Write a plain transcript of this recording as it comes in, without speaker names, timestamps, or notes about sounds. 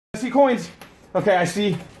coins. Okay, I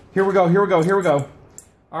see. Here we go, here we go, here we go.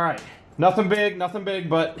 All right, nothing big,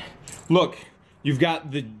 but look, you've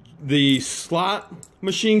got the slot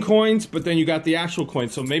machine coins, but then you got the actual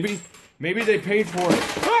coins. So maybe they paid for it.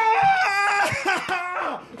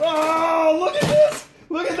 Ah! Oh, look at this!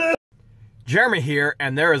 Look at this! Jeremy here,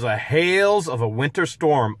 and there is a Hales of a winter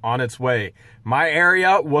storm on its way. My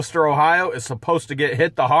area, Wooster, Ohio, is supposed to get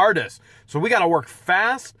hit the hardest. So we got to work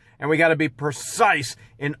fast, and we got to be precise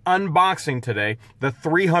in unboxing today the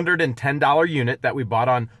 $310 unit that we bought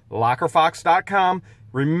on lockerfox.com.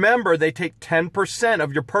 Remember, they take 10%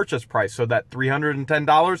 of your purchase price, so that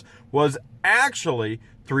 $310 was actually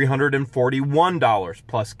 $341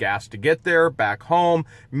 plus gas to get there, back home,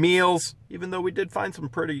 meals, even though we did find some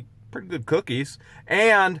pretty good cookies,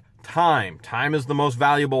 and time. Time is the most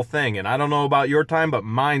valuable thing, and I don't know about your time, but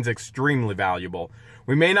mine's extremely valuable.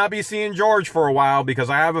 We may not be seeing George for a while because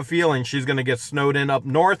I have a feeling she's going to get snowed in up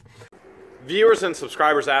north. Viewers and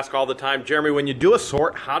subscribers ask all the time, Jeremy, when you do a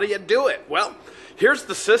sort, how do you do it? Well, here's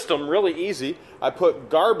the system, really easy. I put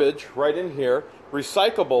garbage right in here,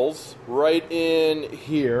 recyclables right in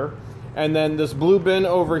here, and then this blue bin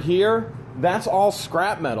over here, that's all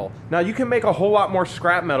scrap metal. Now, you can make a whole lot more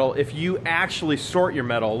scrap metal if you actually sort your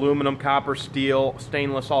metal. Aluminum, copper, steel,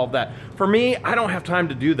 stainless, all of that. For me, I don't have time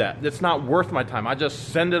to do that. It's not worth my time. I just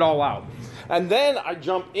send it all out. And then I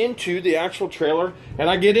jump into the actual trailer and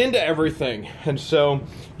I get into everything. And so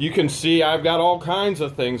you can see I've got all kinds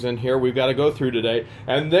of things in here we've got to go through today.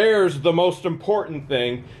 And there's the most important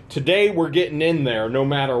thing. Today we're getting in there no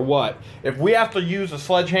matter what. If we have to use a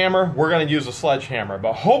sledgehammer, we're going to use a sledgehammer.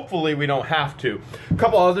 But hopefully we don't have to. A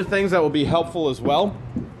couple other things that will be helpful as well.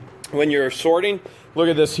 When you're sorting, look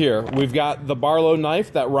at this here. We've got the Barlow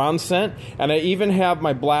knife that Ron sent. And I even have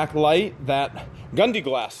my black light that Gundy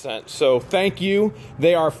Glass sent. So thank you.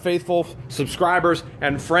 They are faithful subscribers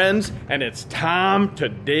and friends, and it's time to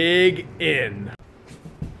dig in.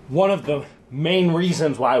 One of the main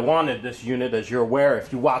reasons why I wanted this unit, as you're aware,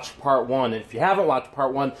 if you watched part one, and if you haven't watched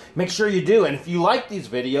part one, make sure you do. And if you like these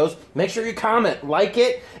videos, make sure you comment, like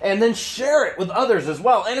it, and then share it with others as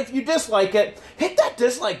well. And if you dislike it, hit that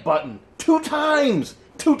dislike button 2 times.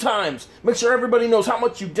 2 times. Make sure everybody knows how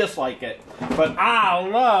much you dislike it. But I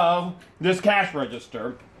love this cash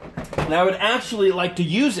register. And I would actually like to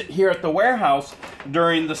use it here at the warehouse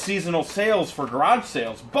during the seasonal sales for garage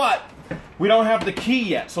sales. But we don't have the key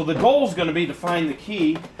yet. So the goal is going to be to find the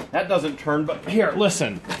key. That doesn't turn, but here,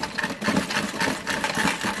 listen.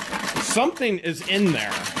 Something is in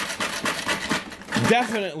there.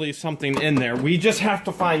 Definitely something in there. We just have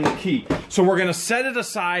to find the key. So we're going to set it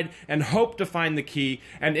aside and hope to find the key.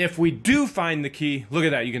 And if we do find the key, look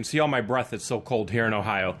at that. You can see all my breath. It's so cold here in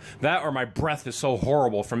Ohio. That or my breath is so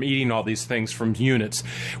horrible from eating all these things from units.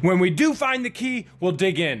 When we do find the key, we'll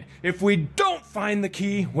dig in. If we don't find the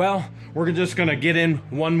key, well, we're just going to get in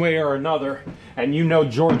one way or another. And you know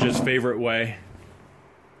George's favorite way.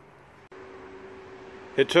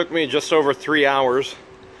 It took me just over 3 hours,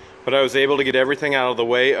 but I was able to get everything out of the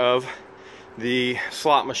way of the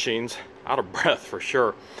slot machines. Out of breath for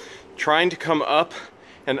sure. Trying to come up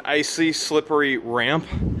an icy, slippery ramp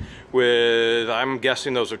with, I'm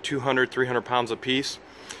guessing those are 200, 300 pounds a piece.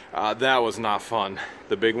 That was not fun,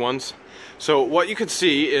 the big ones. So what you can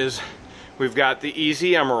see is we've got the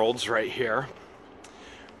Easy Emeralds right here.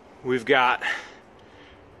 We've got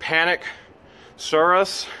Panic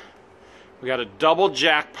Surus. We got a double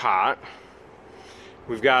jackpot.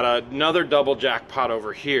 We've got another double jackpot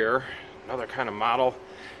over here. Another kind of model.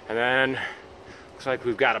 And then looks like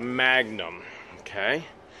we've got a Magnum. Okay,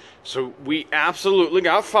 so we absolutely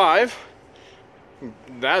got 5.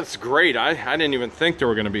 That's great. I didn't even think there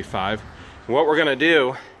were going to be 5. What we're going to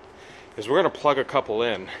do is we're going to plug a couple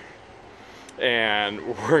in and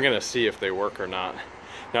we're going to see if they work or not.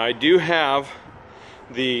 Now I do have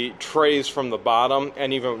the trays from the bottom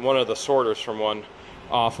and even one of the sorters from one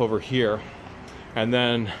off over here, and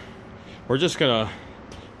then we're just going to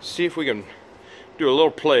see if we can do a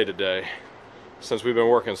little play today since we've been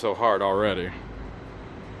working so hard already.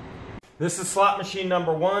 This is slot machine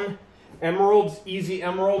number 1, Emeralds, Easy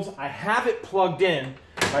Emeralds. I have it plugged in.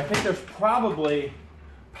 I think there's probably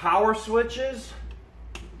power switches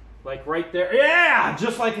like right there. Yeah,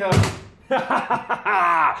 just like a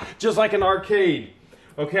just like an arcade.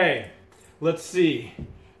 Okay, let's see.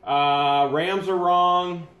 Rams are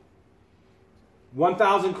wrong.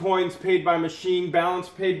 1,000 coins paid by machine, balance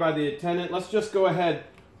paid by the attendant. Let's just go ahead.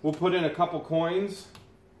 We'll put in a couple coins.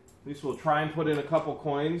 At least we'll try and put in a couple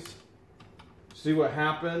coins. See what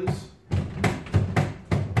happens.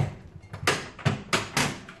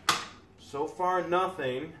 So far,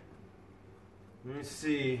 nothing. Let me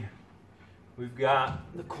see. We've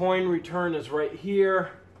got the coin return is right here.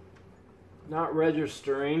 Not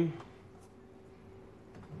registering.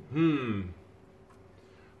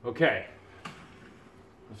 Okay.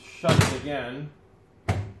 Let's shut it again.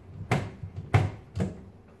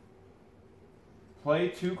 Play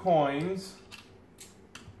 2 coins.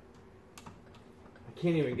 I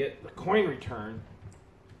can't even get the coin return.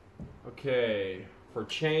 Okay. For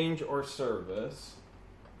change or service.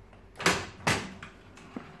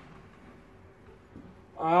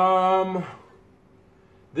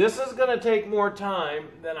 This is going to take more time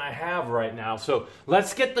than I have right now. So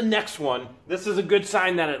let's get the next one. This is a good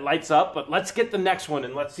sign that it lights up, but let's get the next one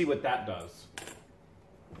and let's see what that does.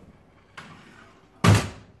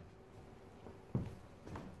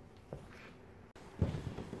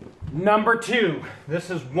 Number 2. This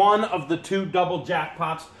is one of the 2 double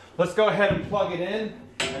jackpots. Let's go ahead and plug it in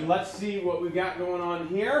and let's see what we got going on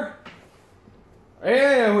here.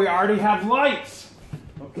 Hey, we already have lights.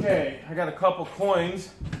 Okay, I got a couple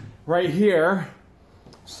coins right here.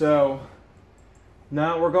 So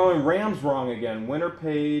now we're going Rams wrong again. Winner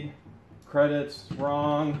paid, credits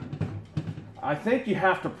wrong. I think you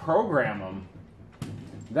have to program them.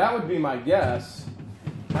 That would be my guess.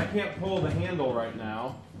 I can't pull the handle right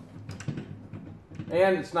now.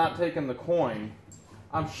 And it's not taking the coin.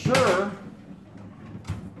 I'm sure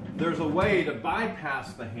there's a way to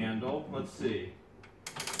bypass the handle. Let's see.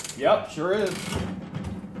 Yep, sure is.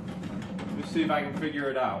 Let me see if I can figure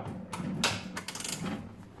it out.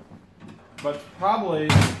 But it's probably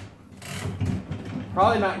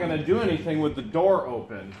not going to do anything with the door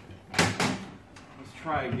open. Let's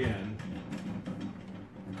try again.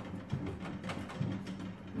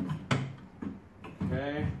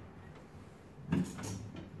 Okay.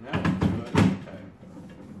 That was good. Okay.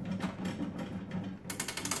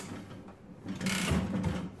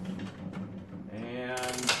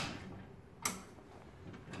 And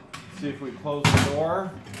see if we close the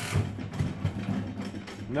door.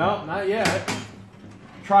 No, not yet.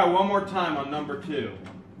 Try one more time on number 2.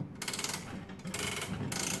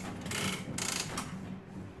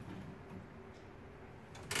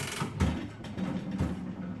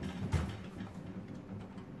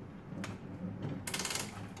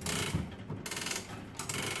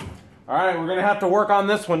 All right, we're going to have to work on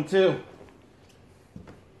this one too.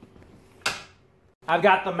 I've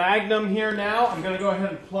got the Magnum here now. I'm going to go ahead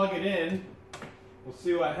and plug it in. We'll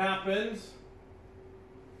see what happens.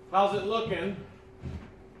 How's it looking?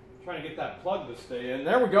 Trying to get that plug to stay in.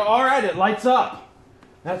 There we go. All right, it lights up.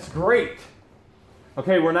 That's great.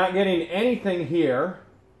 Okay, we're not getting anything here.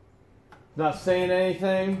 Not saying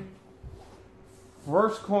anything.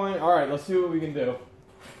 First coin. All right, let's see what we can do.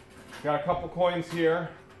 Got a couple coins here.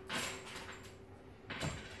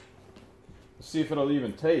 Let's see if it'll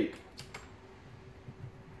even take.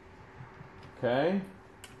 Okay.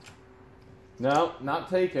 No, not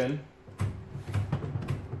taken.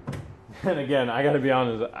 And again, I got to be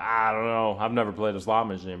honest, I don't know. I've never played a slot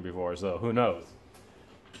machine before, so who knows?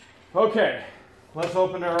 Okay, let's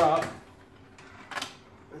open her up.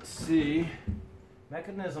 Let's see.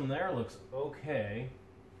 Mechanism there looks okay.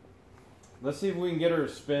 Let's see if we can get her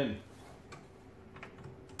to spin.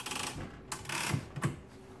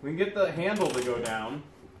 We can get the handle to go down.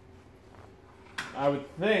 I would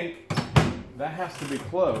think that has to be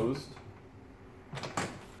closed.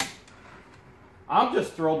 I'm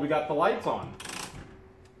just thrilled we got the lights on.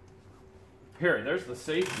 Here, there's the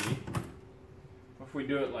safety. What if we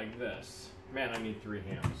do it like this? Man, I need 3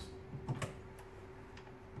 hands.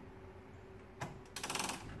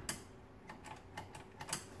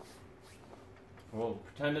 We'll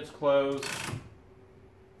pretend it's closed.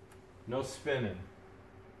 No spinning.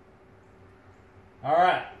 All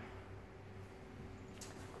right.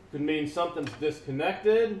 Could mean something's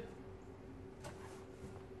disconnected.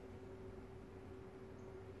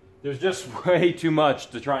 There's just way too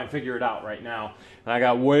much to try and figure it out right now. And I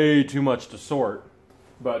got way too much to sort.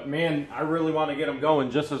 But man, I really want to get them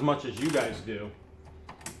going just as much as you guys do.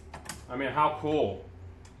 I mean, how cool.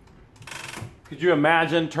 Could you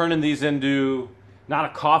imagine turning these into, not a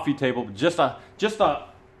coffee table, but just a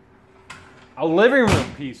living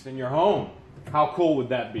room piece in your home? How cool would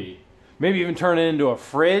that be? Maybe even turn it into a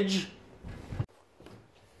fridge.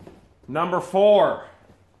 Number 4.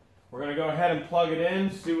 We're going to go ahead and plug it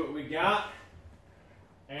in, see what we got.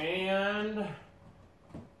 And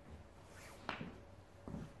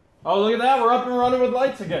oh, look at that. We're up and running with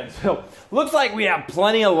lights again. So looks like we have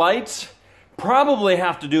plenty of lights. Probably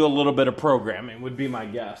have to do a little bit of programming would be my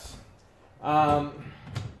guess. There's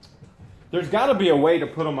got to be a way to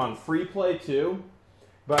put them on free play too.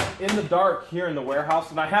 But in the dark here in the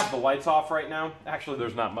warehouse, and I have the lights off right now. Actually,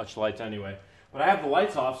 there's not much lights anyway. But I have the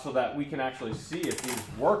lights off so that we can actually see if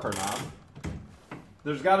these work or not.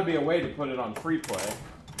 There's got to be a way to put it on free play.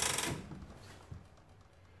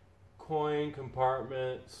 Coin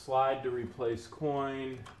compartment, slide to replace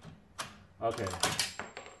coin. Okay.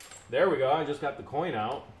 There we go. I just got the coin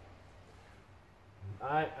out.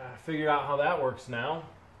 I figured out how that works now.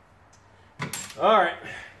 All right.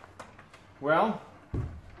 Well,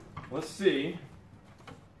 let's see.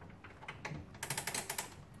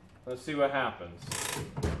 Let's see what happens.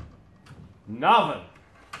 Nothing.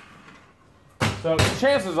 So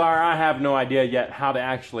chances are I have no idea yet how to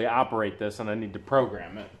actually operate this, and I need to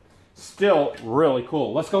program it. Still really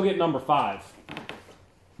cool. Let's go get number 5.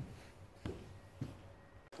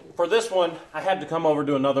 For this one, I had to come over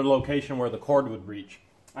to another location where the cord would reach.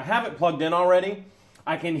 I have it plugged in already.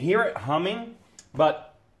 I can hear it humming,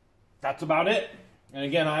 but that's about it. And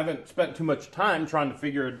again, I haven't spent too much time trying to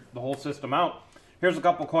figure the whole system out. Here's a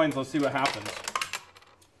couple coins. Let's see what happens.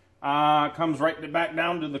 Comes right back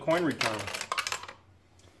down to the coin return.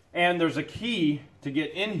 And there's a key to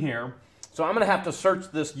get in here. So I'm going to have to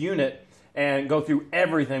search this unit and go through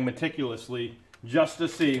everything meticulously just to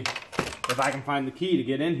see if I can find the key to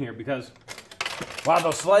get in here. Because while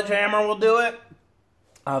the sledgehammer will do it,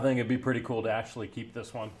 I think it'd be pretty cool to actually keep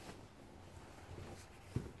this one.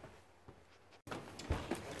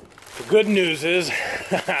 The good news is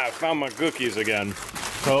I found my cookies again.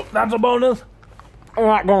 So that's a bonus. I'm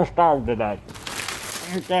not going to starve today.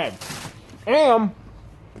 Okay. And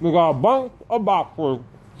we got a bunch of boxes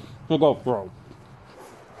to go through.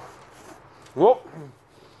 Whoop.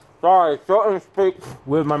 Sorry, so to speak,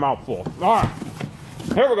 with my mouth full. All right.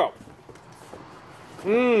 Here we go.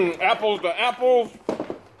 Apples to apples.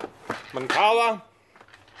 Mancala.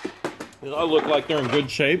 These all look like they're in good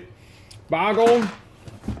shape. Boggle.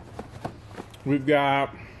 We've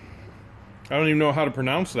got, I don't even know how to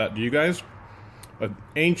pronounce that. Do you guys? An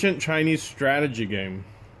ancient Chinese strategy game.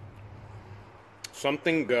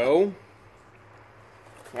 Something Go?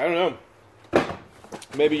 I don't know.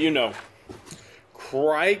 Maybe you know.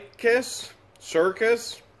 Crikis?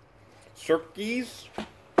 Circus? Circus?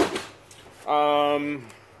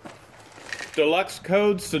 Deluxe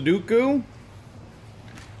Code Sudoku.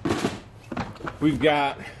 We've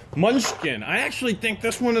got Munchkin. I actually think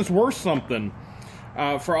this one is worth something.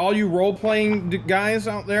 For all you role-playing guys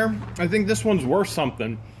out there, I think this one's worth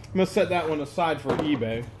something. I'm going to set that one aside for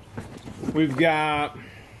eBay. We've got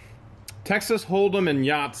Texas Hold'em and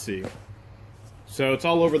Yahtzee. So it's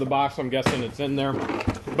all over the box. I'm guessing it's in there.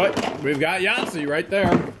 But we've got Yahtzee right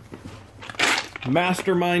there.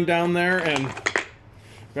 Mastermind down there, and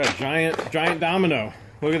we've got giant domino.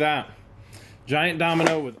 Look at that. Giant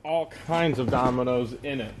domino with all kinds of dominoes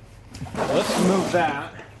in it. Let's move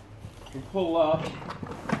that. We'll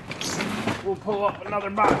pull up another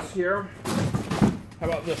box here. How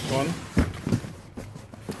about this one?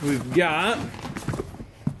 We've got,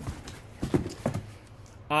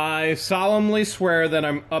 I solemnly swear that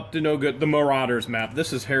I'm up to no good, the Marauders map.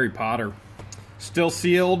 This is Harry Potter. Still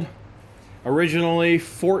sealed. Originally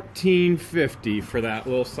 $14.50 for that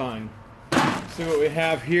little sign. Let's see what we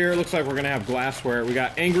have here. Looks like we're going to have glassware. We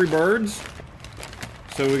got Angry Birds.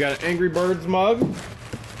 So we got an Angry Birds mug.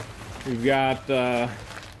 We've got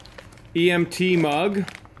EMT mug.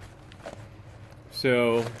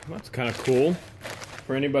 So that's kind of cool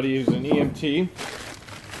for anybody who's an EMT.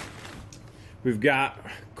 We've got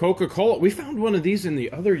Coca-Cola. We found one of these in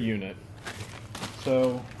the other unit.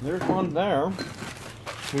 So there's one there.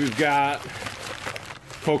 We've got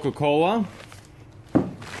Coca-Cola.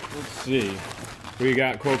 Let's see. We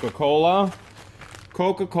got Coca-Cola.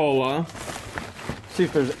 Coca-Cola. See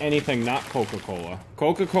if there's anything not Coca-Cola.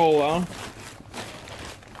 Coca-Cola.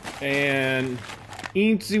 And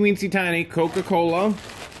eensy weensy tiny Coca-Cola.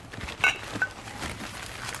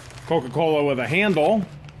 Coca-Cola with a handle.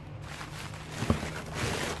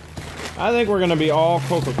 I think we're going to be all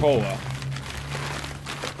Coca-Cola.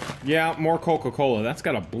 Yeah, more Coca-Cola. That's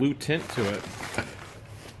got a blue tint to it.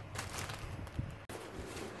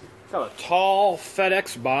 Got a tall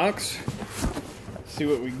FedEx box. Let's see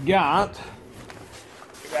what we got.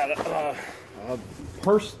 We got a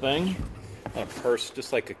purse thing. Not a purse,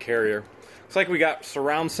 just like a carrier. Looks like we got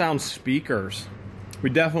surround sound speakers.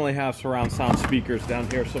 We definitely have surround sound speakers down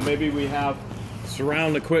here. So maybe we have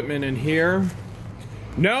surround equipment in here.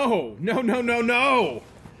 No! No, no, no, no!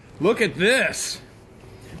 Look at this!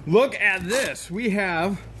 Look at this! We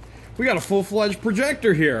got a full-fledged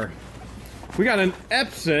projector here. We got an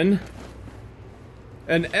Epson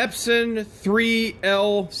 3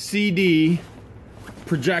 LCD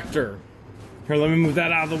projector. Here, let me move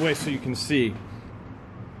that out of the way so you can see.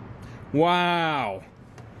 Wow.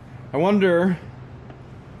 I wonder,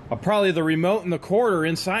 probably the remote and the cord are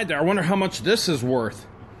inside there. I wonder how much this is worth.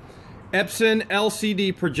 Epson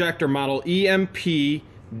LCD projector model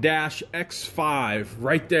EMP-X5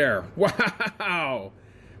 right there. Wow.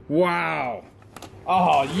 Wow.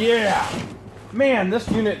 Oh, yeah. Man, this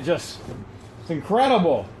unit just, it's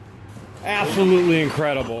incredible. Absolutely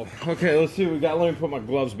incredible. Okay, let's see what we got. Let me put my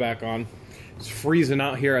gloves back on. It's freezing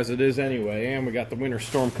out here as it is anyway, and we got the winter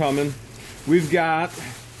storm coming. We've got,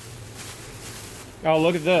 oh,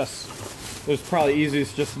 look at this. It's probably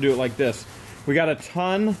easiest just to do it like this. We got a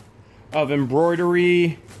ton of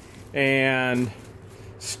embroidery and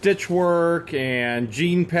stitch work and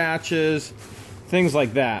jean patches, things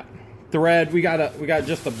like that. Thread, we got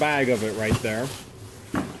just a bag of it right there.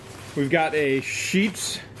 We've got a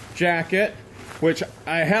sheets jacket, which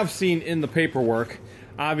I have seen in the paperwork.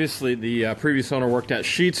 Obviously, the previous owner worked at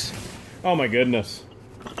Sheets. Oh my goodness.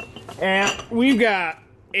 And we've got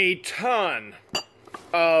a ton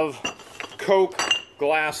of Coke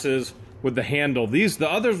glasses with the handle. The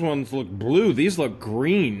other ones look blue. These look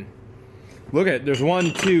green. Look at, there's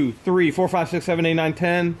 1, 2, 3, 4, 5, 6, 7, 8, 9,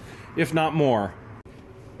 10, if not more.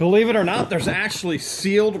 Believe it or not, there's actually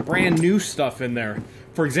sealed brand new stuff in there.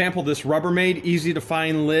 For example, this Rubbermaid easy to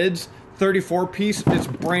find lids, 34 piece, it's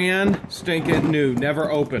brand stinking new,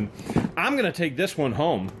 never opened. I'm gonna take this one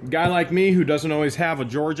home. A guy like me who doesn't always have a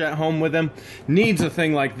George at home with him needs a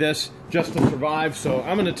thing like this just to survive, so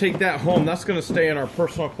I'm gonna take that home. That's gonna stay in our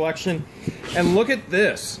personal collection. And look at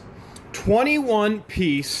this, 21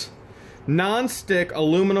 piece non-stick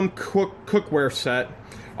aluminum cookware set.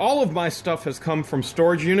 All of my stuff has come from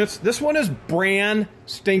storage units. This one is brand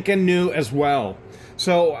stinking new as well.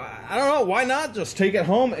 So, I don't know, why not just take it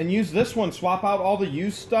home and use this one, swap out all the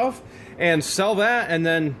used stuff, and sell that, and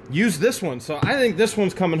then use this one. So I think this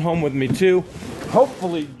one's coming home with me too.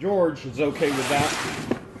 Hopefully George is okay with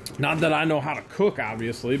that. Not that I know how to cook,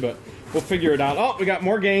 obviously, but we'll figure it out. Oh, we got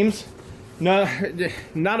more games. No,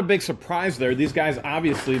 not a big surprise there. These guys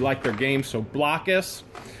obviously like their games, so Blockus,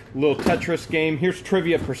 a little Tetris game. Here's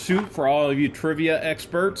Trivia Pursuit for all of you trivia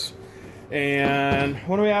experts. And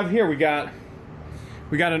what do we have here? We got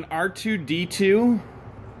an R2-D2.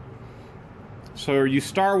 So are you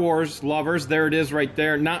Star Wars lovers? There it is right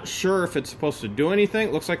there. Not sure if it's supposed to do anything.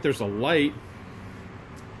 It looks like there's a light.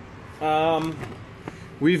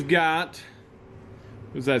 We've got,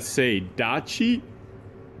 what does that say? Dachi?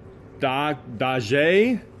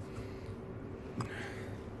 Daje?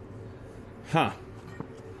 Huh.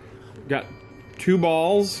 Got 2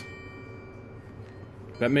 balls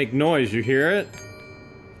that make noise. You hear it?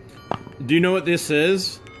 Do you know what this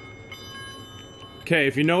is? Okay,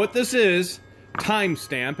 if you know what this is,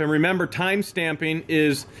 timestamp. And remember, timestamping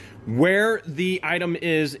is where the item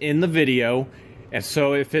is in the video. And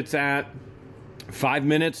so if it's at 5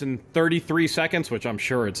 minutes and 33 seconds, which I'm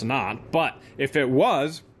sure it's not, but if it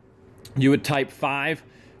was, you would type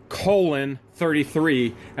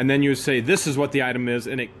 5:33, and then you would say this is what the item is,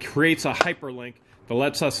 and it creates a hyperlink that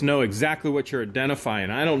lets us know exactly what you're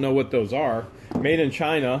identifying. I don't know what those are. Made in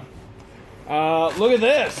China. Look at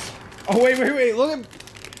this. Oh, wait. Look at,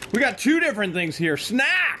 we got 2 different things here.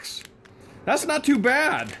 Snacks. That's not too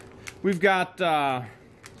bad. We got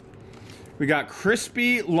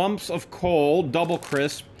crispy lumps of coal, double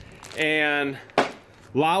crisp, and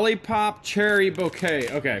lollipop cherry bouquet.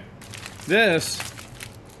 Okay. This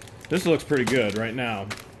looks pretty good right now.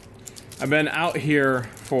 I've been out here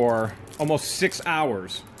for almost 6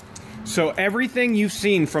 hours. So everything you've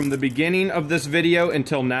seen from the beginning of this video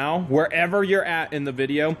until now, wherever you're at in the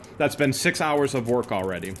video, that's been 6 hours of work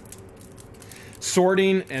already.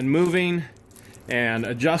 Sorting and moving and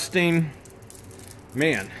adjusting.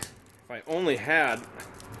 Man, if I only had...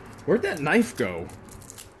 Where'd that knife go?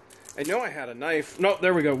 I know I had a knife. No,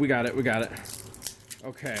 there we go. We got it.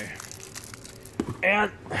 Okay.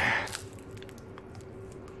 And...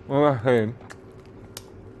 Okay.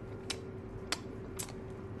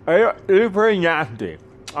 It's pretty nasty.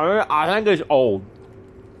 I think it's old.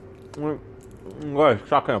 What a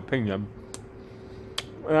second opinion.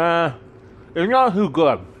 It's not too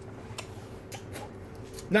good.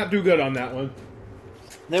 Not too good on that one.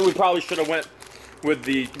 Then we probably should have went with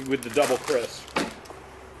the double crisp.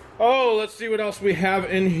 Oh, let's see what else we have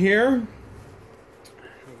in here.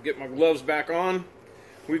 Get my gloves back on.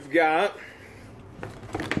 We've got.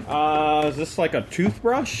 Is this like a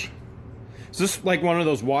toothbrush? Is this like one of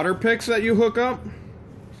those water picks that you hook up?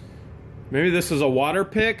 Maybe this is a water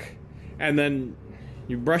pick, and then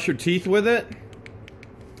you brush your teeth with it.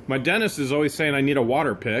 My dentist is always saying I need a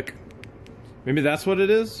water pick. Maybe that's what it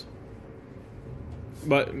is?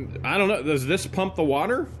 but I don't know. Does this pump the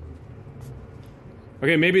water?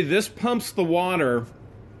 Okay, maybe this pumps the water,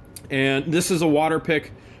 and this is a water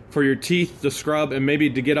pick for your teeth to scrub and maybe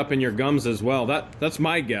to get up in your gums as well. That's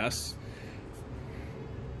my guess.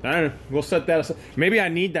 I don't know. We'll set that aside. Maybe I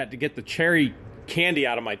need that to get the cherry candy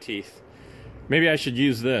out of my teeth. Maybe I should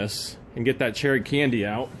use this and get that cherry candy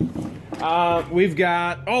out. We've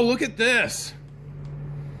got, oh, look at this.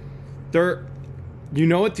 You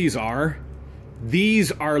know what these are?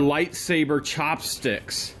 These are lightsaber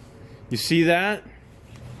chopsticks. You see that?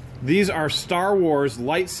 These are Star Wars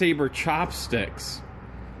lightsaber chopsticks.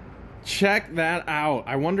 Check that out.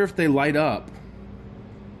 I wonder if they light up.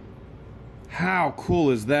 How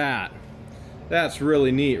cool is that? That's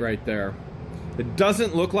really neat right there. It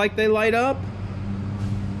doesn't look like they light up,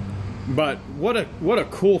 but what a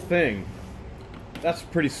cool thing. That's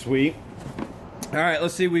pretty sweet. All right,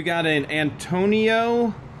 let's see. We got an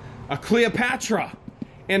Antonio, a Cleopatra.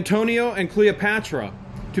 Antonio and Cleopatra.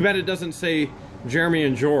 Too bad it doesn't say Jeremy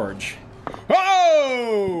and George.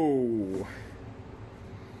 Oh!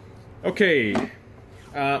 Okay.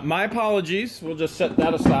 My apologies. We'll just set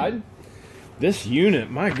that aside. This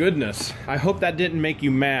unit, my goodness. I hope that didn't make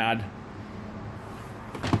you mad.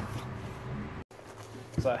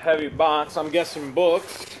 It's a heavy box. I'm guessing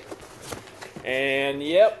books. And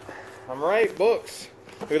yep, I'm right, books.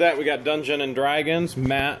 Look at that. We got Dungeons and Dragons,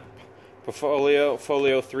 map, folio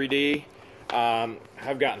 3D.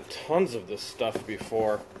 I've gotten tons of this stuff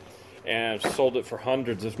before and I've sold it for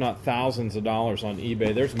hundreds, if not thousands of dollars on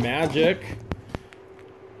eBay. There's Magic,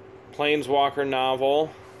 Planeswalker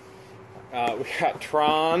novel. We got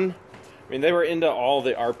Tron. I mean, they were into all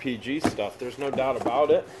the RPG stuff. There's no doubt about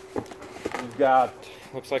it. We've got,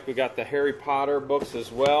 looks like we got the Harry Potter books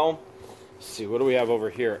as well. Let's see, what do we have over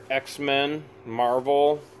here? X-Men,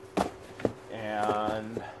 Marvel,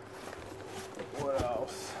 and what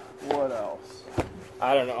else? What else?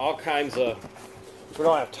 I don't know, all kinds of... We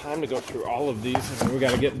don't have time to go through all of these. We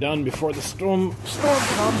got to get done before the storm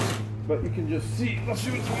comes. But you can just see, let's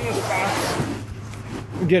see what's in this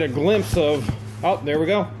box. Get a glimpse of, oh, there we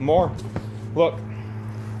go, more. Look,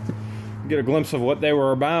 get a glimpse of what they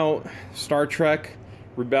were about. Star Trek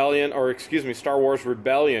Rebellion, or excuse me, Star Wars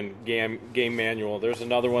Rebellion game manual. There's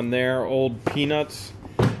another one there, old Peanuts.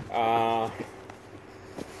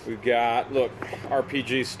 We've got, look,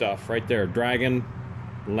 RPG stuff right there. Dragon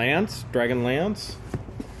Lance.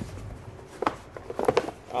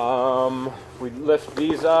 We lift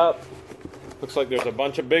these up. Looks like there's a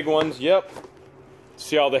bunch of big ones. Yep.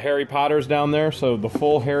 See all the Harry Potters down there? So the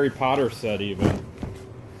full Harry Potter set even.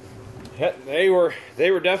 They were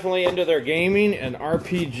definitely into their gaming and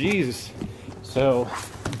RPGs. So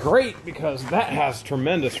great, because that has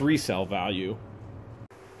tremendous resale value.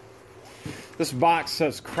 This box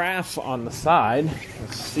says crafts on the side.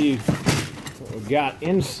 Let's see what we got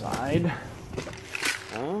inside.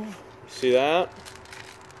 Oh, see that?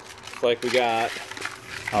 Looks like we got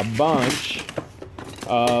a bunch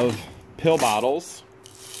of pill bottles.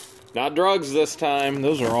 Not drugs this time.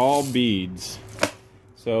 Those are all beads.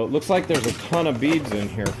 So it looks like there's a ton of beads in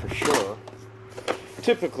here for sure.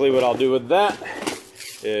 Typically what I'll do with that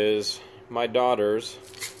is my daughters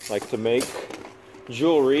like to make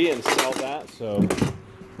jewelry and sell that. So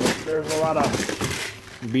there's a lot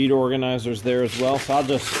of bead organizers there as well. So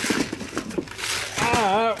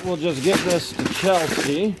we'll just get this to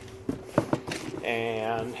Chelsea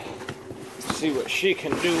and see what she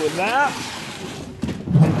can do with that.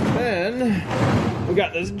 And then we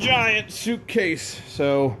got this giant suitcase.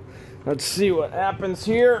 So let's see what happens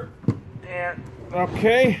here. And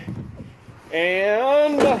okay.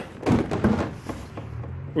 And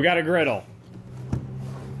we got a griddle.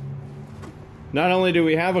 Not only do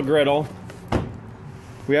we have a griddle,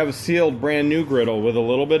 we have a sealed brand new griddle with a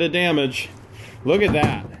little bit of damage. Look at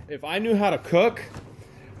that. If I knew how to cook,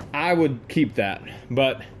 I would keep that.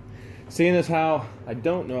 But seeing as how I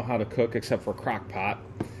don't know how to cook except for crock pot,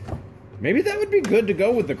 maybe that would be good to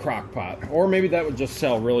go with the crock pot. Or maybe that would just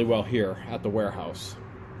sell really well here at the warehouse.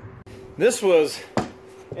 This was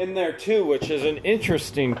in there too, which is an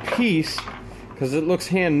interesting piece because it looks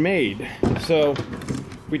handmade. So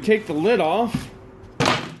we take the lid off.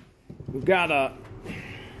 We've got a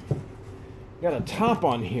top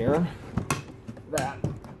on here that,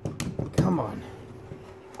 come on,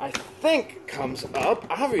 I think comes up.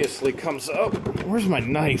 Obviously comes up. Where's my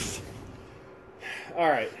knife? All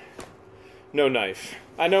right, no knife.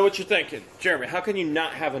 I know what you're thinking, Jeremy. How can you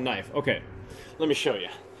not have a knife? Okay, let me show you.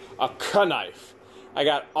 A knife. I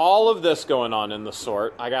got all of this going on in the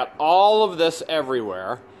sort. I got all of this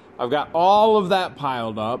everywhere. I've got all of that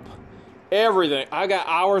piled up. everything. I got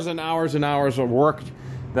hours and hours and hours of work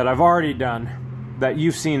that I've already done that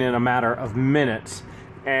you've seen in a matter of minutes.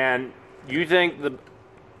 And you think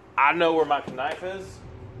I know where my knife is?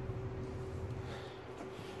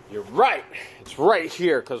 You're right. It's right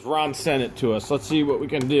here because Ron sent it to us. Let's see what we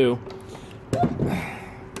can do.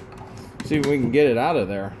 See if we can get it out of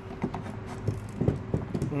there.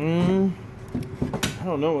 I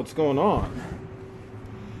don't know what's going on.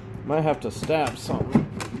 Might have to stab something.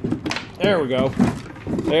 There we go.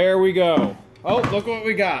 There we go. Oh, look what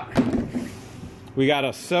we got. We got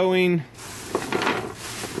a sewing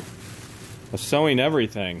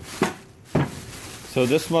everything. So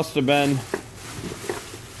this must have been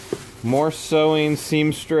more sewing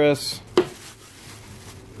seamstress.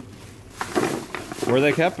 Where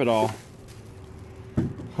they kept it all.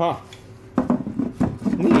 Huh.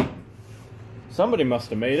 Neat. Somebody must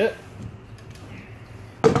have made it.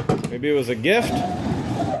 Maybe it was a gift.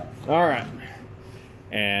 Alright.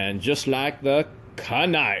 And just like the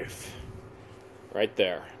knife. Right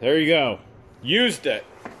there. There you go. Used it.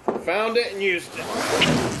 Found it and used it.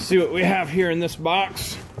 Let's see what we have here in this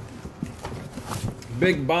box.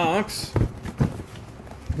 Big box.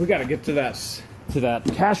 We gotta get to that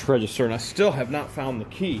cash register, and I still have not found the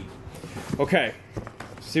key. Okay.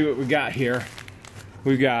 See what we got here.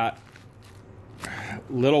 We got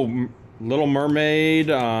Little Mermaid.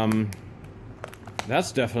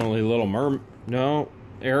 That's definitely Little Mermaid. No,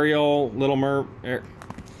 Ariel, Little Mermaid.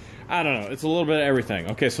 I don't know. It's a little bit of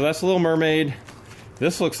everything. Okay, so that's Little Mermaid.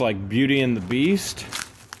 This looks like Beauty and the Beast.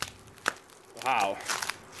 Wow.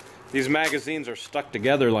 These magazines are stuck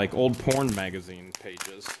together like old porn magazine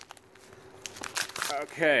pages.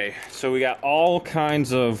 Okay, so we got all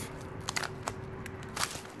kinds of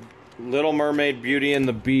Little Mermaid, Beauty and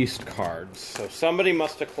the Beast cards. So somebody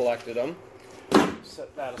must have collected them.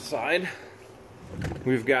 Set that aside.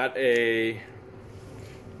 We've got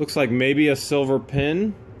looks like maybe a silver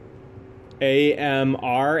pin.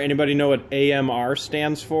 AMR. Anybody know what AMR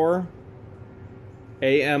stands for?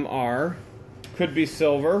 AMR. Could be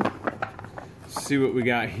silver. Let's see what we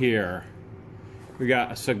got here. We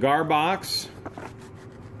got a cigar box.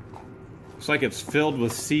 Looks like it's filled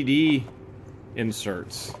with CD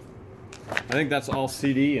inserts. I think that's all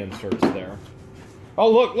CD inserts there. Oh,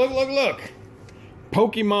 look, look, look, look.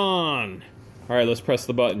 Pokemon. All right, let's press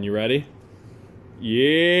the button. You ready?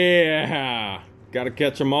 Yeah. Gotta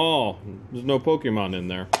catch them all. There's no Pokemon in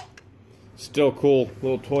there. Still cool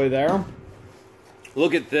little toy there.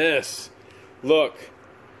 Look at this. Look.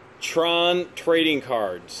 Tron trading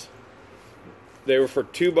cards. They were for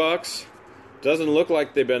 $2. Doesn't look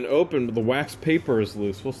like they've been opened, but the wax paper is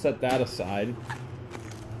loose. We'll set that aside.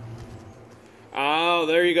 Oh,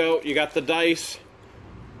 there you go. You got the dice.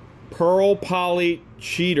 Pearl Poly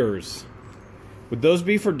Cheaters. Would those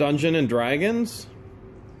be for Dungeons and Dragons?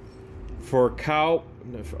 For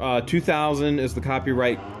 2000 is the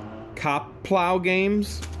copyright Cop Plow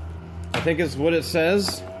Games. I think is what it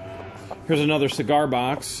says. Here's another cigar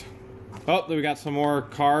box. Oh, we got some more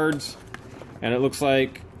cards. And it looks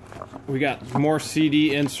like we got more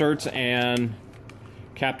CD inserts and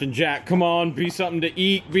Captain Jack. Come on, be something to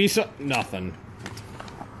eat. Be something. Nothing.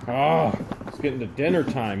 Oh, it's getting to dinner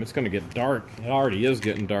time. It's going to get dark. It already is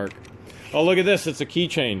getting dark. Oh, look at this. It's a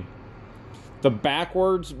keychain. The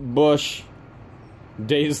backwards Bush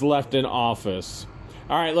days left in office.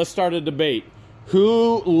 All right, let's start a debate.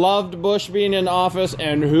 Who loved Bush being in office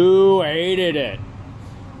and who hated it?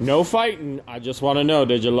 No fighting. I just want to know,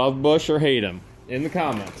 did you love Bush or hate him? In the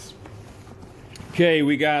comments. Okay,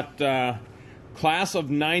 we got class of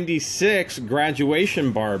 96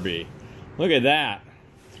 graduation Barbie. Look at that.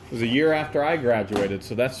 It was a year after I graduated,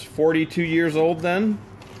 so that's 42 years old then.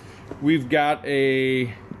 We've got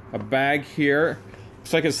a bag here.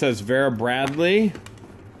 Looks like it says Vera Bradley.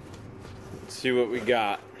 Let's see what we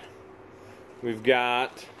got. We've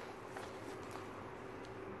got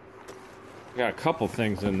a couple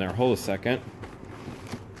things in there. Hold a second.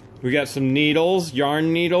 We got some needles,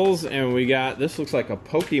 yarn needles, and we got, this looks like a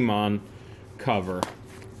Pokemon cover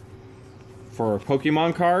for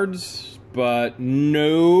Pokemon cards, but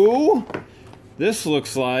no. This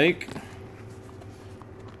looks like,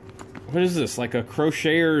 what is this? Like a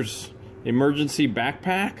crocheter's emergency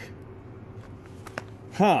backpack?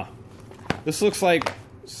 Huh. This looks like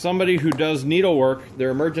somebody who does needlework, their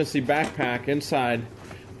emergency backpack inside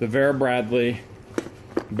the Vera Bradley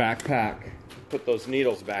backpack. Put those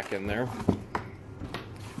needles back in there.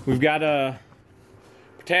 We've got a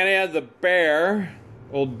Britannia the Bear,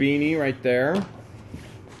 old beanie right there.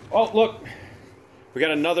 Oh, look. We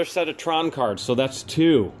got another set of Tron cards, so that's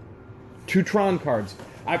two. Two Tron cards.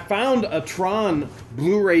 I found a Tron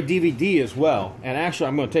Blu-ray DVD as well. And actually,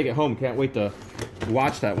 I'm going to take it home. Can't wait to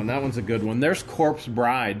watch that one. That one's a good one. There's Corpse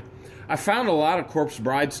Bride. I found a lot of Corpse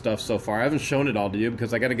Bride stuff so far. I haven't shown it all to you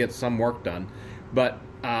because I got to get some work done. But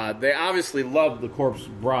they obviously love the Corpse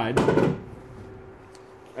Bride.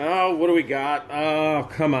 Oh, what do we got? Oh,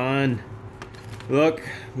 come on. Look,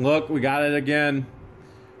 we got it again.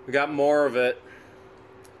 We got more of it.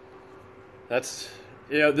 That's,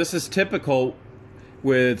 you know, this is typical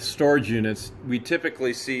with storage units. We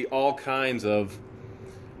typically see all kinds of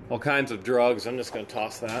drugs. I'm just going to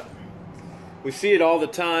toss that. We see it all the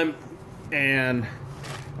time, and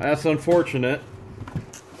that's unfortunate.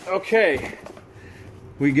 Okay,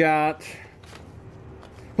 we got.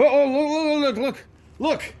 Oh,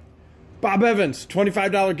 look! Bob Evans,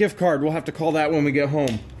 $25 gift card. We'll have to call that when we get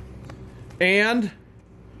home. And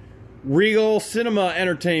Regal Cinema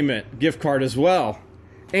Entertainment gift card as well.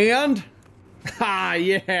 And,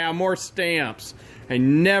 yeah, more stamps. I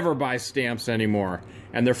never buy stamps anymore.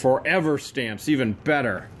 And they're forever stamps, even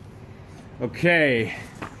better. Okay,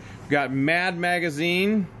 we've got Mad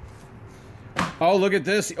Magazine. Oh, look at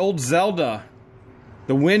this, the old Zelda.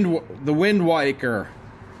 The Wind Waker.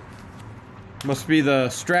 Must be the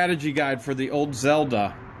strategy guide for the old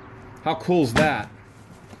Zelda. How cool is that?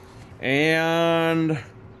 And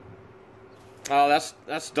oh,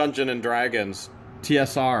 that's Dungeons and Dragons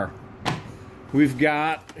TSR. We've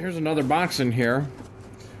got, here's another box in here.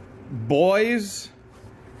 Boys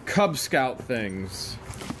Cub Scout things.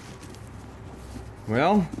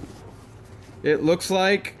 Well, it looks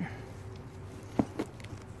like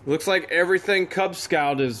everything Cub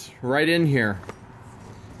Scout is right in here.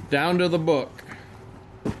 Down to the book.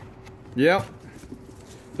 Yep.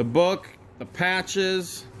 The book, the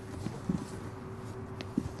patches,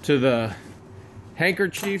 to the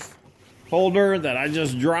handkerchief holder that I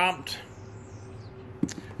just dropped.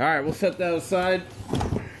 Alright, we'll set that aside.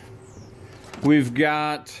 We've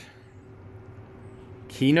got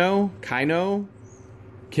Kino. I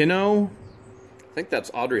think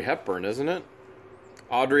that's Audrey Hepburn, isn't it?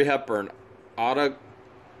 Audrey Hepburn.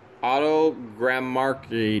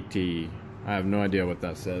 Autogrammarchity. I have no idea what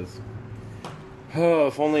that says. Oh,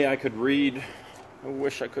 if only I could read. I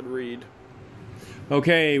wish I could read.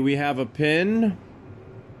 Okay, we have a pin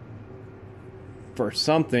for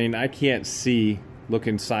something I can't see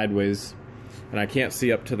looking sideways. And I can't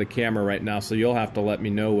see up to the camera right now, so you'll have to let me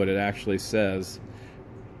know what it actually says.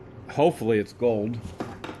 Hopefully it's gold.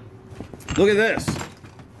 Look at this.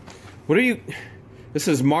 What are you... This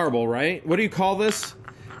is marble, right? What do you call this?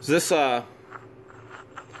 Is this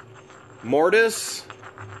mortise?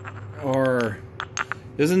 Or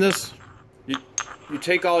isn't this... You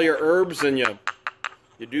take all your herbs and you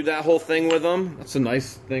do that whole thing with them? That's a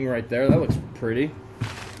nice thing right there. That looks pretty.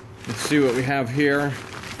 Let's see what we have here.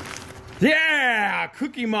 Yeah!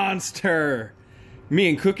 Cookie Monster! Me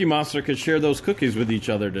and Cookie Monster could share those cookies with each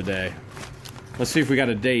other today. Let's see if we got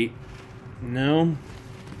a date. No?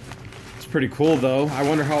 It's pretty cool, though. I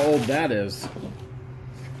wonder how old that is.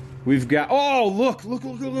 We've got... Oh, look! Look!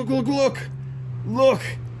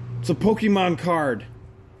 It's a Pokemon card.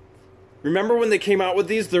 Remember when they came out with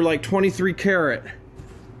these? They're like 23 karat.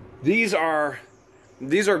 These are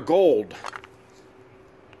gold.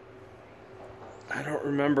 I don't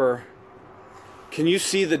remember... Can you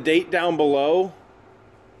see the date down below?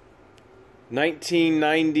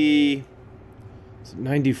 1990,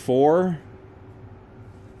 94.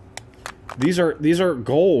 These are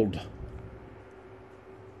gold.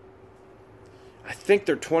 I think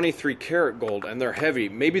they're 23 karat gold and they're heavy.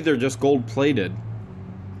 Maybe they're just gold plated.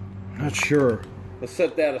 Not sure. Let's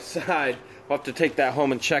set that aside. We'll have to take that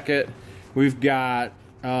home and check it. We've got,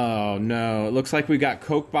 oh no, it looks like we got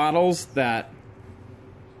Coke bottles that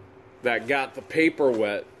got the paper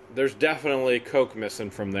wet. There's definitely Coke missing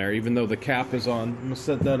from there, even though the cap is on. I'm gonna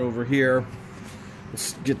set that over here.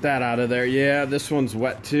 Let's get that out of there. Yeah, this one's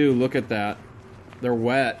wet too. Look at that. They're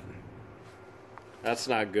wet. That's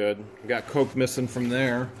not good. We got Coke missing from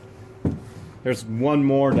there. There's one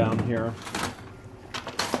more down here.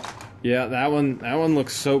 Yeah, that one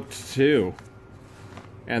looks soaked too.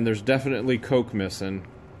 And there's definitely Coke missing.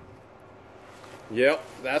 Yep,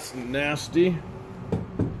 that's nasty.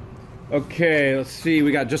 Okay, let's see.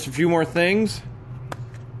 We got just a few more things.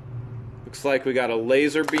 Looks like we got a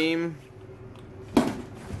laser beam.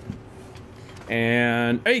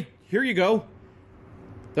 And, hey, here you go.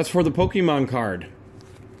 That's for the Pokemon card.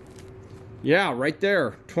 Yeah, right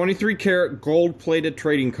there. 23 karat gold-plated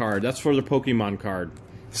trading card. That's for the Pokemon card.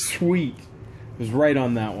 Sweet. It was right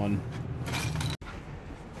on that one.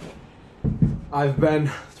 I've been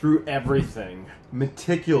through everything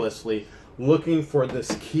meticulously. looking for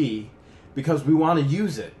this key because we want to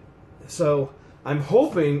use it. So I'm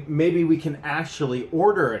hoping maybe we can actually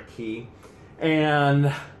order a key,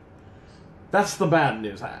 and that's the bad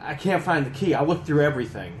news. I can't find the key. I looked through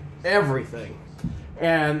everything.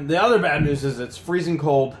 And the other bad news is it's freezing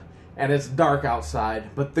cold and it's dark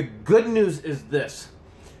outside. But the good news is this.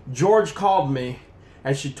 George called me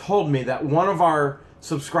and she told me that one of our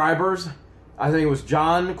subscribers, I think it was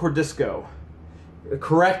John Cordisco,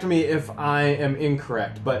 correct me if I am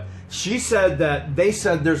incorrect, but she said that they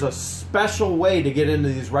said there's a special way to get into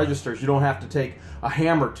these registers. You don't have to take a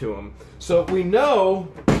hammer to them. So we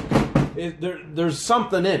know there's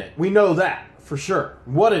something in it. We know that for sure.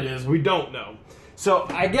 What it is, we don't know. So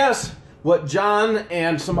I guess what John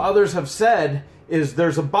and some others have said is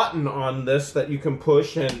there's a button on this that you can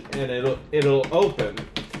push and it'll open.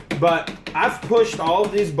 But I've pushed all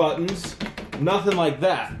of these buttons, nothing like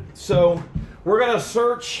that. So we're gonna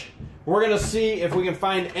search, we're gonna see if we can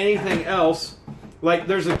find anything else. Like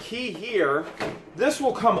there's a key here. This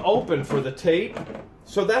will come open for the tape,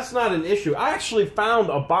 so that's not an issue. I actually found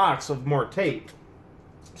a box of more tape.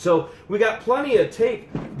 So we got plenty of tape,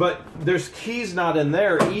 but there's keys not in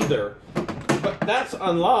there either. But that's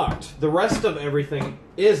unlocked. The rest of everything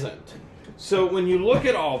isn't. So when you look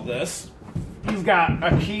at all this, you've got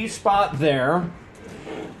a key spot there.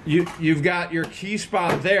 You've got your key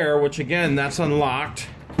spot there, which again, that's unlocked.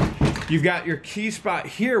 You've got your key spot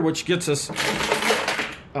here, which gets us,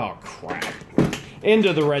 oh crap,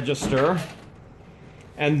 into the register.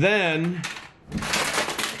 And then,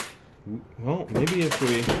 well, maybe if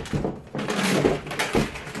we,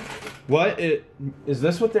 is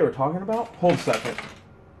this what they were talking about? Hold a second.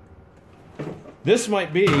 This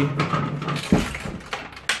might be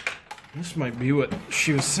what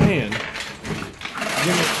she was saying.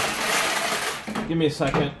 Give me a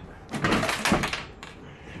second.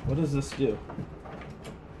 What does this do?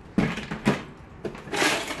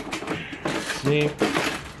 See?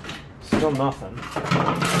 Still nothing.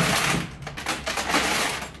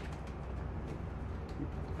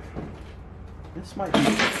 This might be...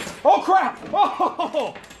 Oh crap!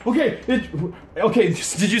 Oh! Okay, okay,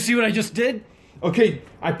 did you see what I just did? Okay,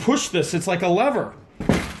 I pushed this. It's like a lever.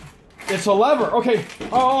 It's a lever. Okay.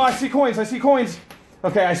 Oh, I see coins. I see coins.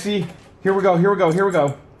 Okay, I see. Here we go. Here we go. Here we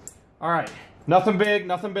go. All right. Nothing big,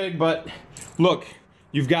 but look,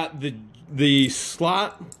 you've got the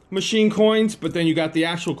slot machine coins, but then you got the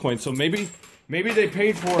actual coins. So maybe they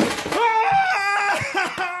paid for it.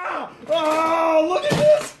 Ah! Oh, look at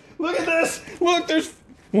this. Look at this. Look, there's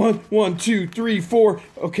 1, 2, 3, 4.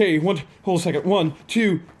 Okay, hold a second. 1,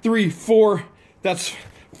 2, 3, 4. That's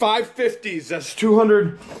 5 50s. That's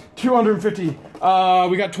 250. We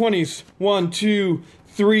got 20s. 1, 2,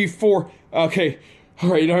 3, 4. Okay. All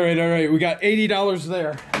right. We got $80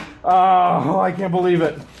 there. Oh, I can't believe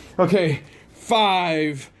it. Okay.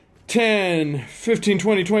 5, 10, 15,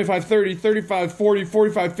 20, 25, 30, 35, 40,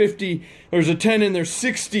 45, 50. There's a 10 in there.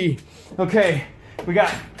 60. Okay. We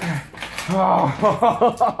got... Oh.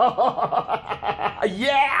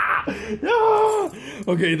 Yeah! Oh.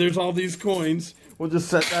 Okay, there's all these coins. We'll just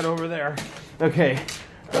set that over there. Okay.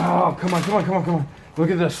 Oh, come on.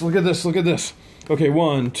 Look at this. Okay,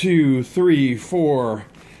 1, 2, 3, 4,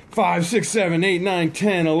 5, 6, 7, 8, 9,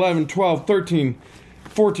 10, 11, 12, 13,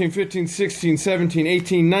 14, 15, 16, 17,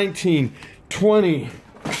 18, 19, 20.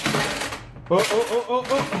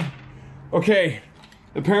 Oh. Okay.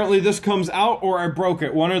 Apparently this comes out or I broke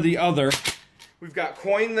it. One or the other. We've got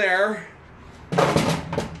coin there.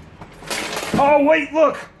 Oh, wait,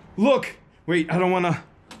 look. Wait, I don't want to.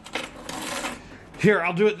 Here,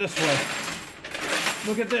 I'll do it this way.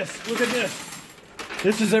 Look at this.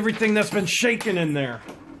 This is everything that's been shaken in there.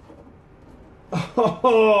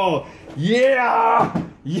 Oh, yeah.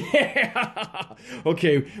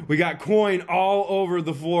 Okay, we got coin all over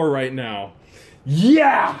the floor right now.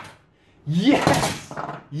 Yeah.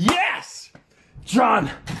 Yes.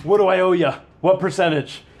 John, what do I owe you? What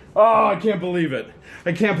percentage? Oh, I can't believe it.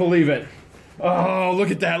 Oh,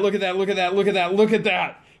 look at that.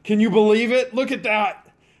 Can you believe it? Look at that.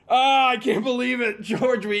 Oh, I can't believe it.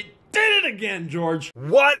 George, we did it again, George.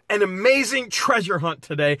 What an amazing treasure hunt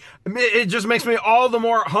today. It just makes me all the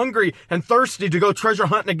more hungry and thirsty to go treasure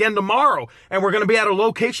hunting again tomorrow. And we're going to be at a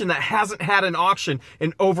location that hasn't had an auction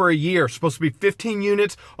in over a year. Supposed to be 15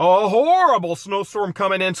 units. A horrible snowstorm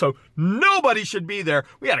coming in, so nobody should be there.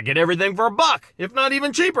 We got to get everything for $1, if not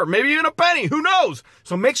even cheaper. Maybe even a penny. Who knows?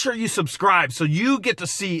 So make sure you subscribe so you get to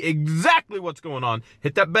see exactly what's going on.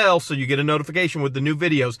 Hit that bell so you get a notification with the new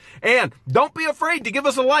videos. And don't be afraid to give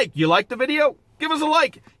us a like. You like the video? give us a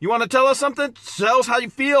like. You want to tell us something? Tell us how you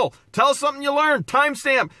feel. Tell us something you learned.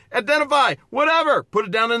 Timestamp, identify, whatever. Put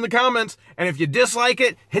it down in the comments. And if you dislike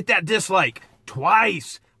it, hit that dislike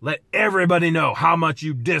twice. Let everybody know how much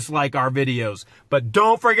you dislike our videos. But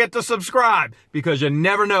don't forget to subscribe, because you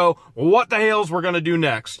never know what the Hales we're going to do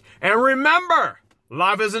next. And remember,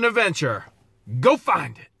 life is an adventure. Go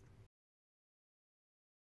find it.